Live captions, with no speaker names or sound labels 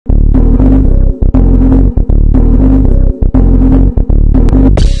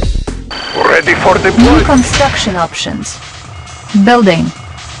Transport New deployed. construction options. Building.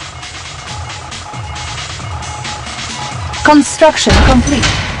 Construction complete.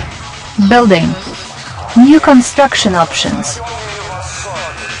 Building. New construction options.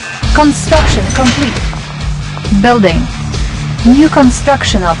 Construction complete. Building. New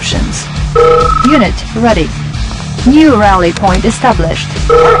construction options. Unit ready. New rally point established.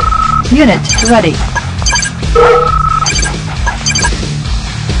 Unit ready.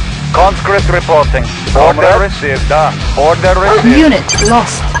 Conscript reporting. Order received. Order received. Unit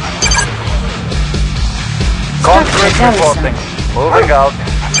lost. Conscript Structure reporting. garrison. Moving out.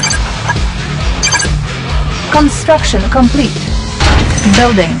 Construction complete.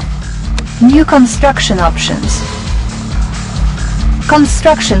 Building. New construction options.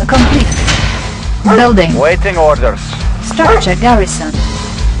 Construction complete. Building. Waiting orders. Structure garrison.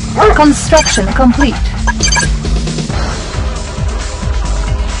 Construction complete.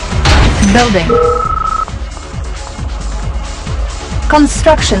 Building.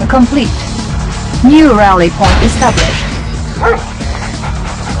 Construction complete. New rally point established.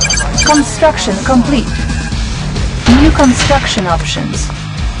 Construction complete. New construction options.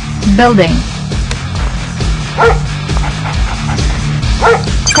 Building.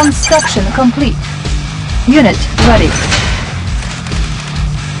 Construction complete. Unit ready.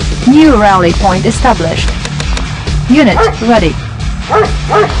 New rally point established. Unit ready.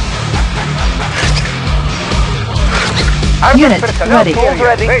 Unit ready.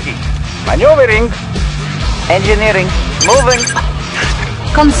 Ready. Maneuvering. Engineering. Moving.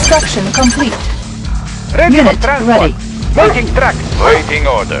 Construction complete. Ready Unit for transport. ready. Making track. Waiting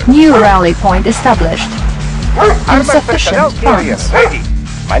order. New rally point established. Armored personnel Insufficient carrier. funds. Ready.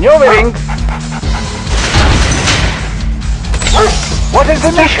 Maneuvering. What is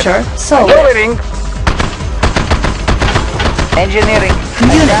the Structure mission? sold. Maneuvering. Engineering.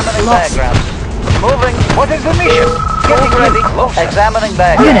 Unit Examining lost. diagrams. Moving. What is the mission? Getting ready. Closer. Examining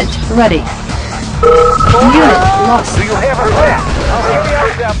diagrams. Unit ready. Unit lost. Do you have a plan? I'll carry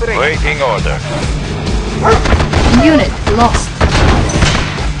out the operation. Waiting order. Unit lost.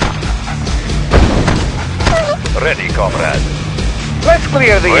 Ready, comrade. Let's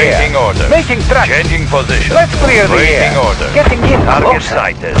clear the air. Waiting order. Making track. Changing position. Let's clear the Waiting air. order. Getting in. Target Closer.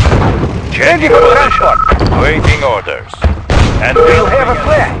 sighted. Ready Changing for position. transport. Waiting orders. And Do you have a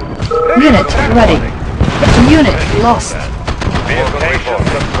plan? Unit ready. Unit lost. Vehicle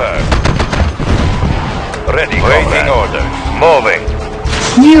confirmed. Ready, waiting orders. Moving.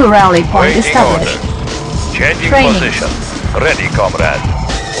 New rally point Waiting established. orders. Changing Training. position. Ready, comrade.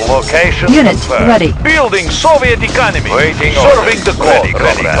 Location Unit confirmed. ready. Building Soviet economy. Waiting Serving orders. the call, Ready,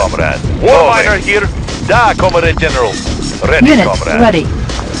 comrade. War miner here. Da, comrade general. Ready, Unit comrade. ready.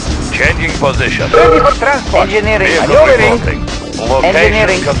 Changing position. Ready for transport. Engineering. Vehicle Maneuvering. reporting. Location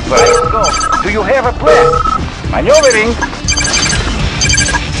Engineering. confirmed. Go. Do you have a plan? Maneuvering.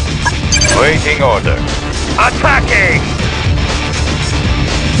 Waiting order. Attacking!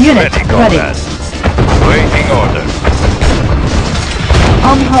 Unit Ready, ready. comrade. Waiting order.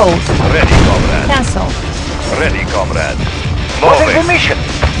 On hold. Ready, comrade. Cancel. Ready, comrade. What is the Moving. mission?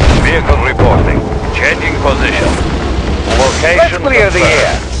 Vehicle reporting. Changing position. Let's Location clear the confirmed.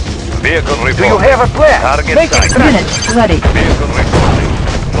 air. Vehicle Do reporting. you have a plan? Target Making sighted. track. Unit ready. Vehicle reporting.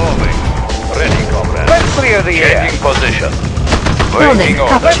 Moving. Ready, comrade. Let's clear the air. Changing position. Building Waiting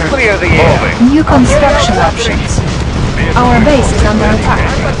order. captured. Let's clear the air. Moving. New construction options. Vehicle Our base is under reporting. attack.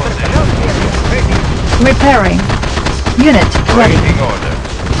 Changing position. Repairing. Unit ready. Waiting order.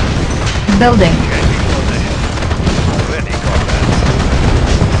 Building. Changing position. Ready, comrade.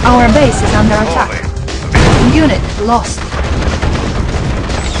 Our base is under attack. Moving. Unit lost.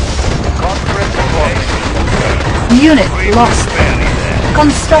 Conscript reporting. Unit lost. Barely there.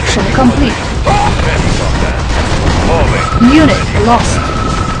 Construction complete. Ready, comrade. Moving. Unit lost.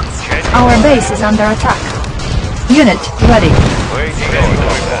 Changing Our base is under attack. Unit ready. Waiting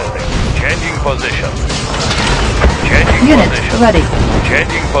order. Changing position. Changing Unit position. ready.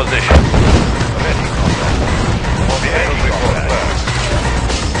 Changing position. Ready, comrade. Vehicle confirmed.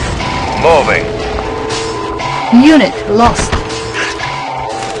 Moving. Unit lost.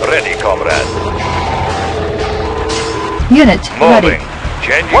 Ready, comrade. Unit ready. Moving.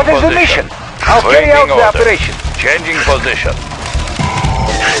 Changing What is position. the mission? I'll carry out Waiting the order. operation. Changing position.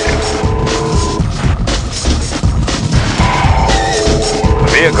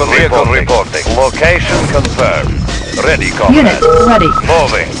 Vehicle reporting. Location confirmed. Ready, comrade. Unit ready.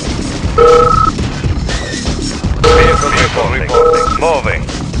 Moving. Vehicle reporting. Moving.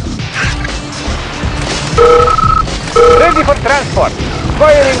 Ready for transport.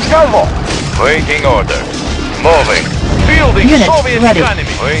 Firing salvo. Waiting order. Moving. Building Unit Soviet ready.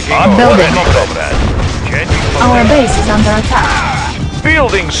 economy. Building. comrade. Changing Our position. base is under attack.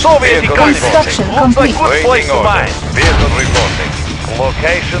 Building Soviet Vehicle economy. Construction Looks like complete. good place to order. mine. Vehicle reporting.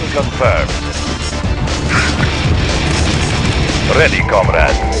 Location confirmed. Ready,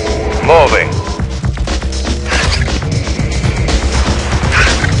 comrade. Moving.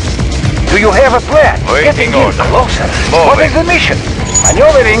 Do you have a plan? Waiting Getting in order. closer. Moving. What is the mission?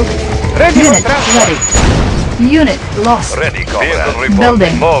 Maneuvering. Ready for Unit transfer. ready. Unit lost. Ready, comrade. Vehicle reporting.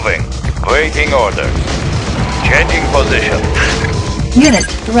 Building. Moving. Waiting order. Changing position. Unit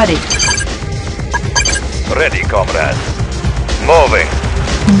ready. Ready, comrade. Moving.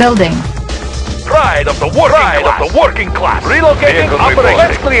 Building. Pride of the working class. Relocating Vehicle operation. reporting.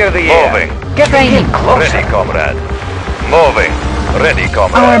 Let's clear the air. Moving. Getting in Training. closer. Ready, comrade. Moving. Ready,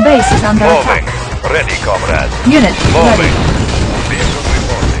 comrade. Our base is under Moving. attack. Ready, comrade. Unit Moving. ready. Vehicle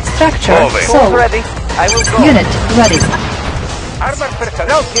reporting. Structure Moving. Tools sold. ready. I will go. Unit ready. Armored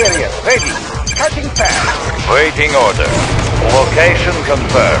personnel carrier ready. Cutting fast. Waiting order. Location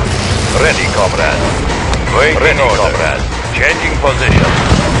confirmed. Ready, comrade. Waiting order. Comrade. Changing position.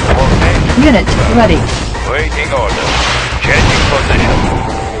 Location. Unit ready. Waiting order. Changing position.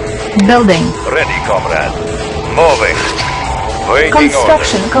 Building. Ready, comrade. Moving. Waiting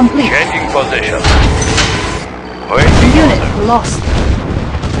Construction order. complete. Changing position. Waiting Unit order. lost.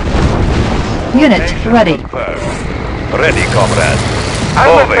 Unit Location ready. confirmed. Ready, comrade.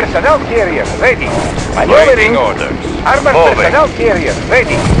 Armored Moving. personnel carrier ready. Waiting Maneuvering. orders. Armored Moving. personnel carrier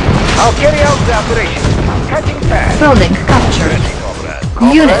ready. I'll carry out the operation. Cutting fast. Building captured. Ready,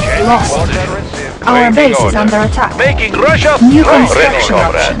 comrade. Unit Changing lost. position. Our Waiting base is order. under attack. Making Russia New great. Ready, construction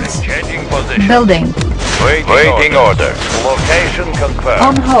comrade. options. Changing position. Building. Waiting order. Location confirmed.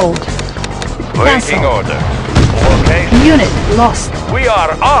 On hold. Waiting Cancel. order. Location. Unit lost. We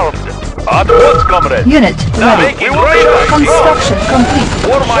are armed. At once, comrade. Unit ready. Making Russia Construction complete.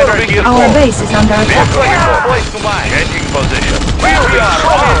 War miner here. Our base is under Looks attack. like a good place to mine. Changing position. We are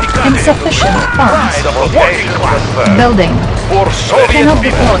Soviet economy. Insufficient funds. Pride of the working Location class. confirmed. Building. For Soviet Cannot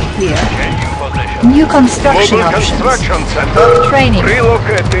people. deploy here. Changing position. New construction options. center. Training.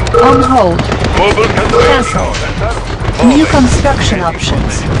 Relocating. On hold. Mobile Cancel. New construction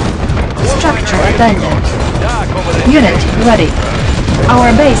options. Structure abandoned. Unit ready.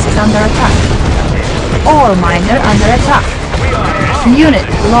 Our base is under attack. Ore miner under attack. Unit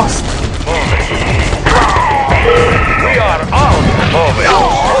lost. We are armed. Moving.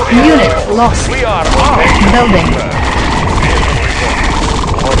 Unit lost. We are armed. Building.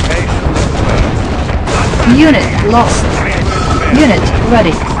 Unit lost. Unit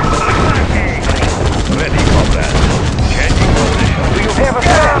ready. Ready, comrade. Changing position. Do you have a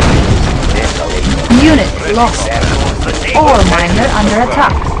plan? Unit lost. Ore miner under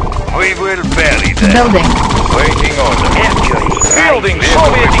attack. We will bury them. Building. Waiting order. Building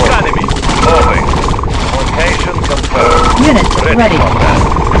Soviet economy. Moving. Location confirmed. Unit ready. Comrade.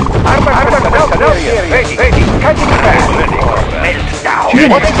 Armored personnel carrier ready. Cutting fast. Ready, comrade.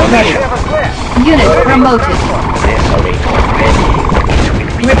 Unit ready. Have a plan. Unit promoted.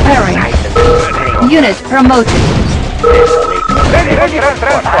 Repairing. Unit promoted. Ready for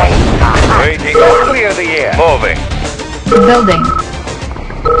transport. Waiting Let's order. clear the air. Moving. Building.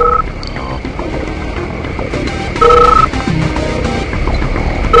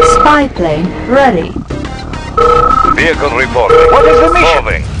 Spy plane ready. Vehicle reporting. What is the mission?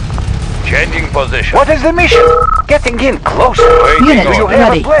 Moving. Changing position. What is the mission? Getting in closer. Waiting Unit Do you order. have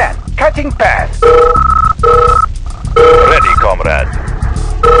ready. a plan? Cutting path. Ready, comrade.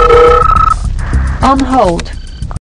 On hold.